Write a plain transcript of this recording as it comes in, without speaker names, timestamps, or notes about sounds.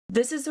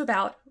This is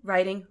about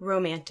writing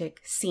romantic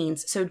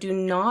scenes, so do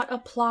not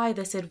apply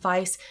this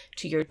advice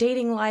to your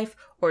dating life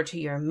or to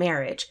your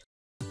marriage.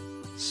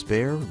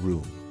 Spare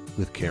Room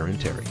with Karen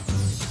Terry.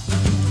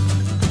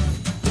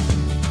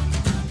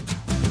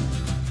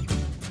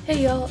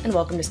 Hey y'all, and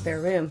welcome to Spare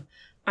Room.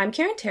 I'm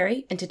Karen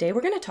Terry, and today we're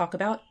going to talk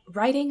about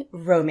writing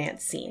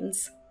romance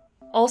scenes.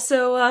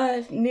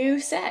 Also, new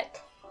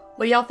set.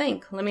 What do y'all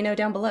think? Let me know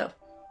down below.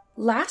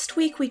 Last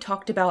week we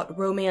talked about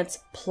romance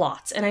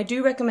plots, and I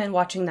do recommend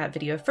watching that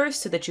video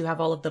first so that you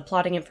have all of the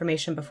plotting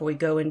information before we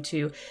go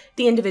into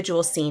the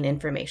individual scene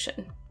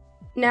information.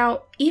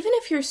 Now, even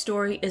if your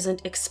story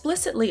isn't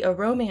explicitly a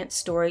romance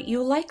story,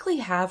 you likely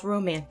have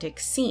romantic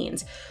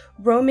scenes.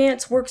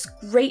 Romance works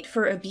great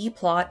for a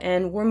B-plot,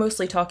 and we're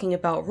mostly talking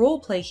about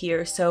roleplay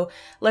here, so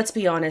let's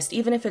be honest,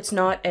 even if it's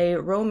not a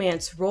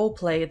romance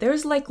roleplay,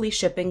 there's likely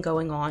shipping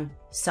going on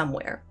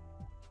somewhere.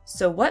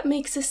 So what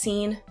makes a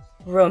scene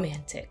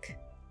romantic?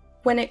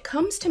 When it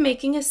comes to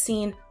making a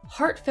scene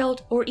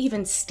heartfelt or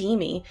even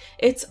steamy,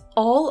 it's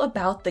all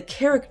about the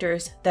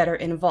characters that are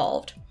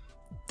involved.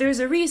 There's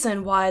a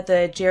reason why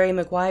the Jerry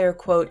Maguire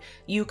quote,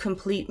 "You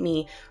complete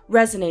me,"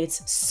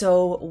 resonates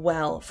so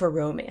well for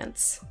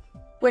romance.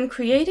 When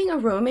creating a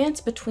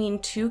romance between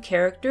two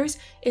characters,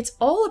 it's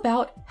all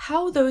about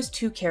how those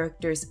two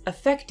characters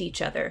affect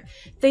each other.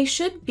 They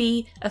should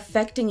be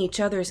affecting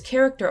each other's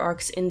character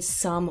arcs in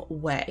some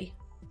way.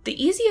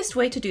 The easiest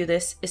way to do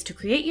this is to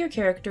create your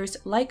characters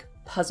like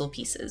puzzle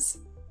pieces.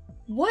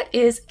 What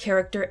is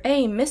character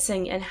A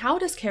missing, and how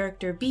does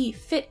character B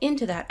fit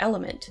into that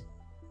element?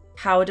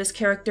 How does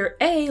character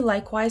A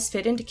likewise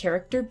fit into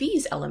character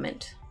B's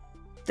element?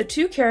 The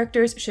two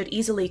characters should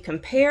easily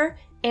compare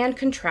and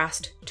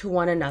contrast to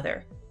one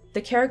another.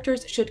 The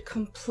characters should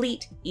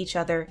complete each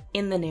other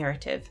in the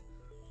narrative.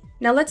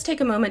 Now let's take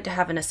a moment to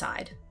have an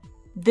aside.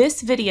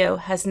 This video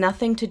has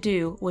nothing to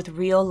do with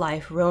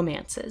real-life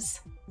romances.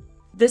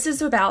 This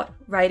is about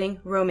writing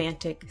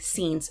romantic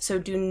scenes, so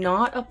do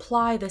not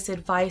apply this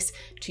advice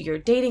to your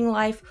dating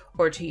life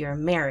or to your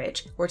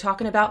marriage. We're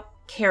talking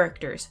about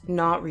characters,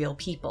 not real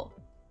people.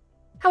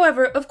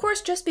 However, of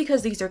course, just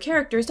because these are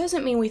characters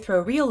doesn't mean we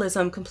throw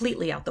realism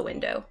completely out the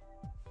window.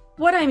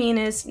 What I mean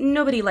is,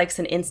 nobody likes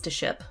an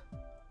insta-ship.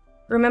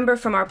 Remember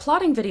from our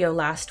plotting video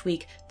last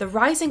week, the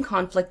rising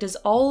conflict is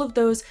all of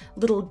those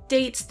little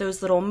dates,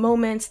 those little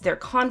moments, their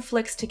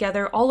conflicts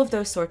together, all of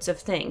those sorts of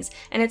things.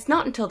 And it's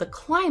not until the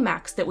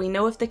climax that we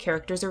know if the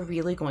characters are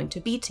really going to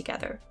be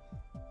together.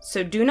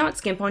 So do not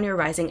skimp on your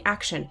rising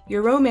action.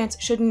 Your romance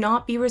should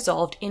not be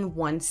resolved in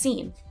one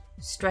scene.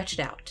 Stretch it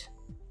out.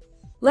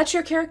 Let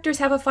your characters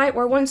have a fight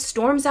where one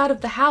storms out of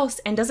the house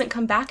and doesn't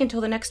come back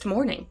until the next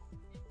morning.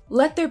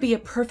 Let there be a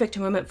perfect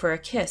moment for a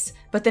kiss,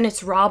 but then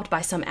it's robbed by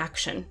some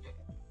action.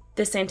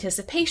 This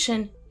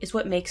anticipation is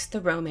what makes the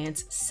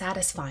romance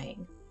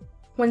satisfying.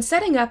 When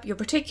setting up your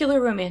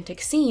particular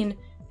romantic scene,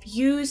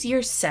 use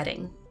your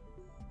setting.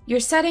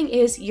 Your setting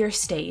is your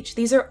stage.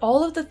 These are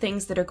all of the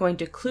things that are going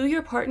to clue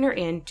your partner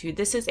into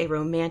this is a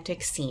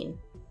romantic scene.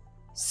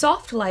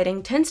 Soft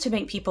lighting tends to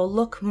make people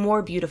look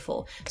more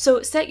beautiful,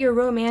 so set your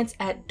romance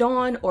at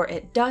dawn or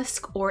at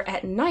dusk or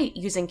at night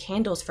using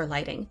candles for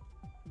lighting.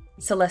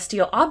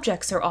 Celestial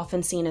objects are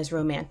often seen as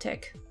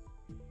romantic.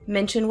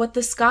 Mention what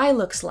the sky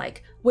looks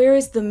like. Where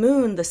is the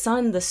moon, the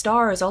sun, the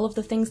stars, all of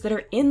the things that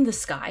are in the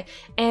sky,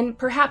 and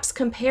perhaps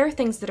compare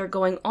things that are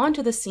going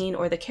onto the scene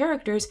or the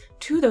characters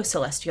to those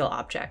celestial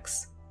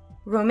objects.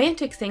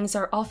 Romantic things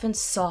are often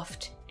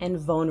soft and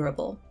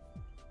vulnerable.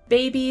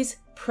 Babies,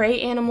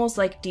 prey animals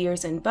like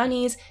deers and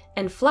bunnies,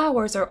 and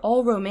flowers are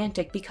all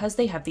romantic because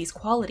they have these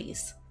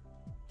qualities.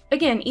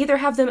 Again, either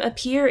have them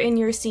appear in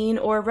your scene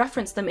or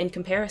reference them in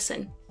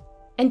comparison.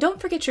 And don't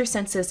forget your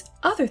senses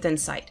other than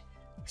sight.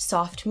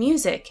 Soft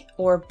music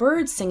or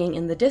birds singing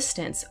in the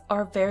distance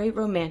are very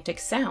romantic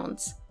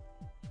sounds.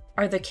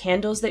 Are the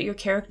candles that your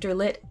character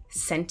lit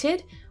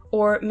scented?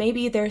 Or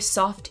maybe there's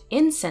soft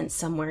incense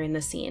somewhere in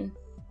the scene.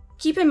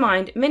 Keep in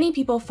mind, many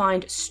people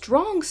find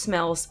strong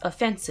smells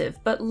offensive,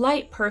 but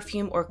light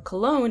perfume or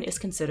cologne is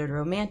considered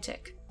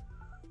romantic.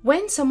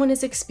 When someone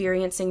is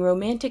experiencing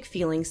romantic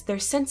feelings, their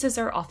senses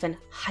are often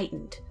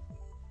heightened.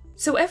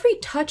 So every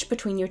touch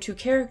between your two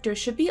characters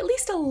should be at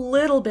least a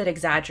little bit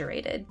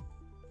exaggerated.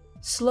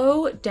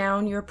 Slow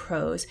down your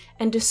prose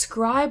and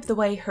describe the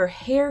way her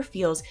hair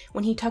feels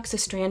when he tucks a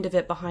strand of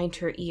it behind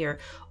her ear,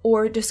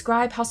 or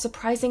describe how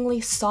surprisingly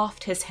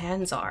soft his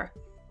hands are.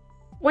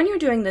 When you're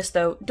doing this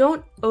though,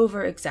 don't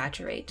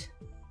over-exaggerate.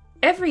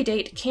 Every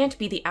date can't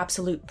be the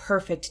absolute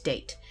perfect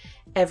date.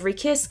 Every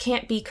kiss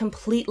can't be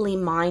completely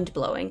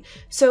mind-blowing,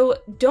 so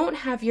don't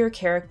have your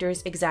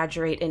characters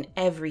exaggerate in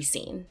every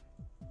scene.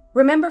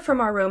 Remember from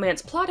our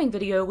romance plotting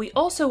video, we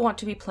also want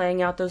to be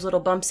playing out those little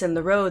bumps in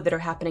the road that are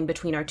happening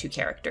between our two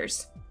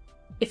characters.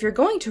 If you're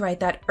going to write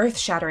that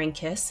earth-shattering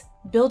kiss,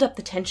 build up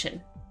the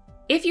tension.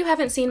 If you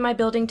haven't seen my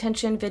building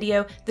tension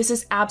video, this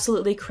is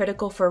absolutely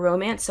critical for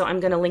romance, so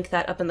I'm going to link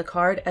that up in the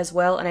card as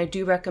well, and I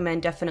do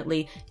recommend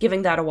definitely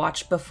giving that a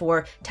watch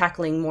before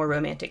tackling more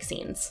romantic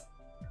scenes.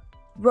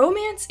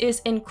 Romance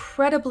is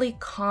incredibly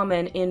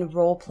common in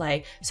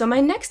roleplay, so my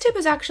next tip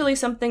is actually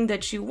something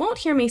that you won't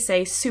hear me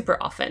say super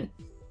often.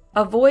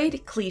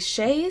 Avoid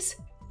cliches,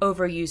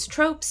 overused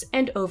tropes,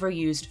 and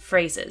overused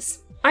phrases.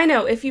 I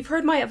know, if you've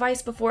heard my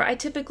advice before, I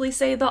typically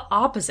say the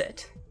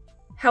opposite.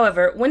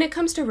 However, when it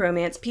comes to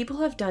romance,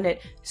 people have done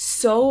it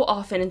so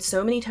often and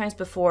so many times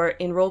before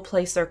in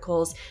roleplay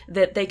circles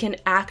that they can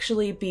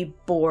actually be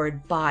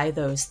bored by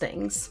those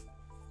things.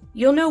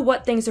 You'll know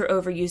what things are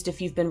overused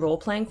if you've been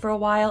role-playing for a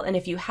while, and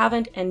if you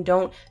haven't and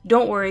don't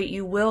worry,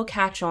 you will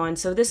catch on,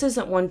 so this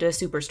isn't one to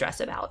super stress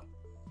about.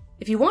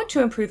 If you want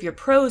to improve your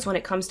prose when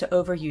it comes to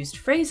overused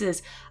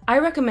phrases, I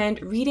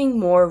recommend reading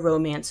more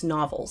romance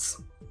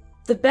novels.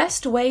 The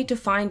best way to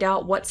find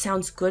out what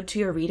sounds good to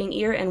your reading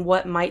ear and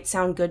what might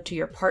sound good to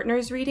your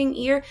partner's reading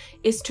ear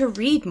is to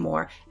read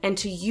more and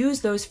to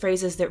use those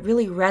phrases that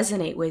really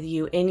resonate with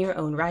you in your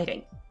own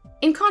writing.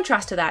 In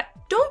contrast to that,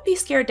 don't be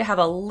scared to have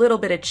a little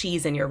bit of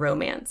cheese in your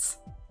romance.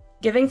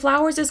 Giving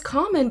flowers is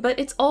common, but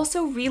it's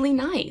also really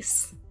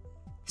nice.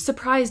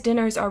 Surprise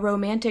dinners are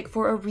romantic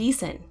for a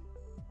reason.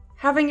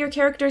 Having your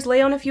characters lay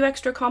on a few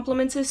extra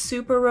compliments is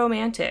super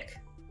romantic.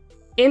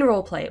 In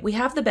roleplay, we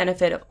have the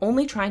benefit of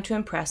only trying to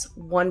impress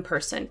one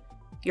person,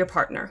 your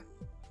partner.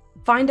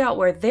 Find out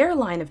where their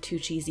line of too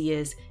cheesy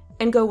is,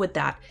 and go with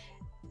that.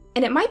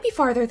 And it might be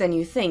farther than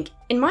you think.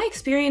 In my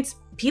experience,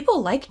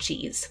 people like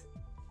cheese.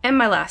 And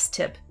my last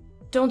tip,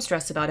 don't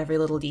stress about every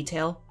little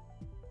detail.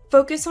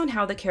 Focus on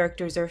how the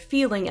characters are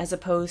feeling as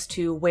opposed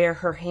to where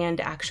her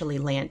hand actually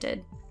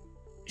landed.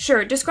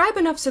 Sure, describe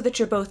enough so that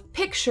you're both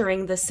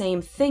picturing the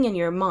same thing in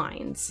your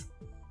minds.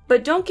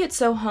 But don't get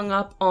so hung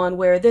up on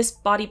where this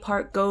body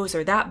part goes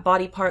or that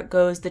body part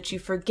goes that you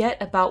forget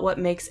about what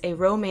makes a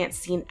romance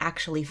scene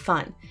actually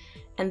fun.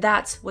 And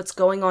that's what's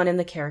going on in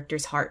the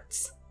characters'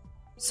 hearts.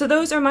 So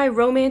those are my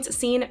romance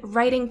scene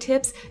writing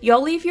tips.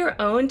 Y'all leave your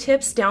own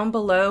tips down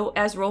below.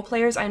 As role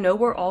players, I know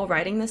we're all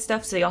writing this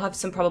stuff, so y'all have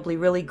some probably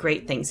really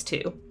great things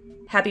too.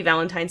 Happy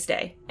Valentine's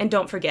Day, and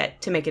don't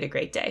forget to make it a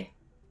great day.